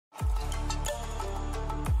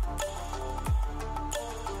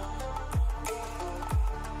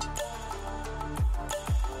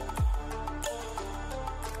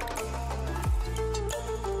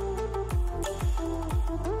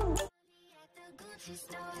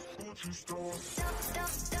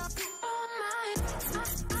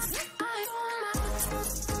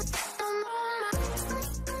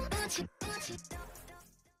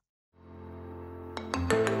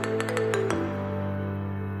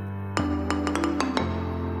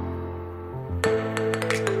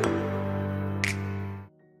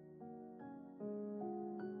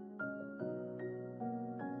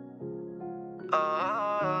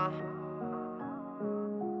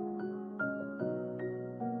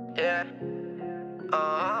Yeah.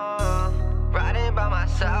 Riding by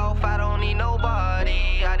myself, I don't need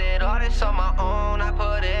nobody. I did all this on my own, I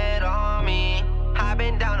put it on me. I've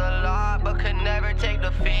been down a lot, but could never take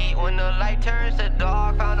defeat. When the light turns to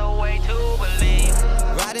dark, found a way to believe.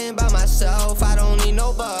 Riding by myself, I don't need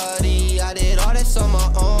nobody. I did all this on my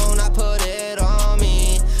own, I put it on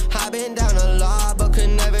me. I've been down a lot, but could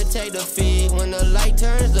never take defeat. When the light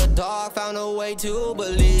turns to dark, found a way to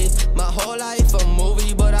believe. My whole life a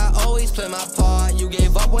movie, but I always play my part. You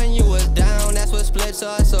gave up when you was down, that's what splits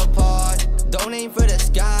us apart. Don't aim for the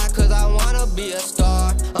sky, cause I wanna be a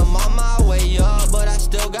star. I'm on my way up, but I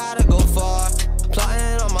still gotta go far.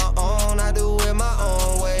 Plotting on my own, I do it my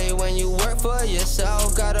own way. When you work for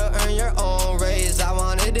yourself, gotta earn your own raise. I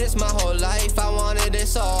wanted this my whole life, I wanted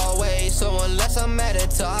this always. So unless I'm at the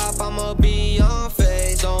top, I'ma be on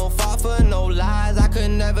phase. Don't fall for no lies, I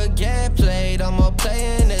could never get played. I'ma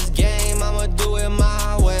play in this game, I'ma do it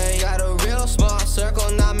my way. Got a real small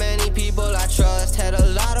circle, not many people I trust. Had a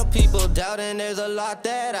lot of people doubting, there's a lot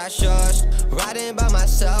that I shushed. Riding by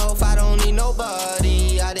myself, I don't need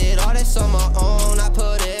nobody. I did all this on my own, I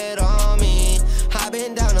put it on me. I've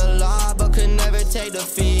been down a lot, but could never take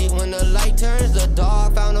defeat. When the light turns to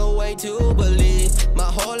dark, found a way to believe. My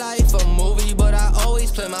whole life a movie, but I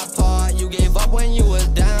always play my part. You gave up when you was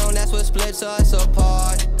down, that's what splits us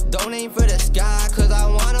apart. Don't aim for the sky, cause I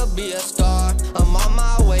wanna be a star. I'm on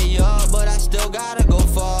my way up, but I still gotta go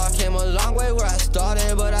far. Came a long way where I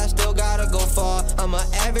started, but I still gotta go far. I'm an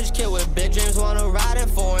average kid with big dreams, wanna ride in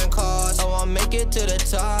foreign cars. I wanna make it to the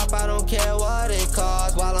top, I don't care what it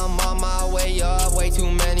costs. While I'm on my way up, way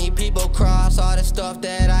too many people cross. All the stuff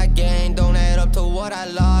that I gained don't add up to what I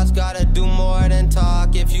lost. Gotta do more than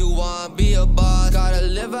talk if you wanna be a boss. Gotta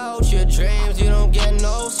live out your dreams, you don't get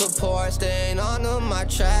no support. Staying on my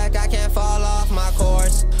track, I can't fall off my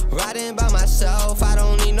course. Riding by myself, I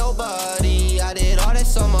don't need nobody. I did all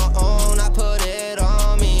this on my own, I put it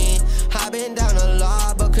on me. I've been down a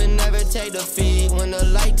lot, but could never take defeat. When the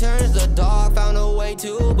light turns to dark, found a way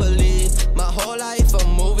to believe. My whole life a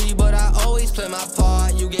movie, but I always play my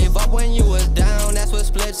part. You gave up when you was down, that's what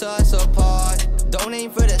splits us apart. Don't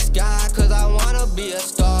aim for the sky, cause I wanna be a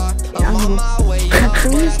star. I'm on my way up,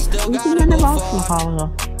 but I still gotta go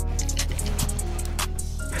far.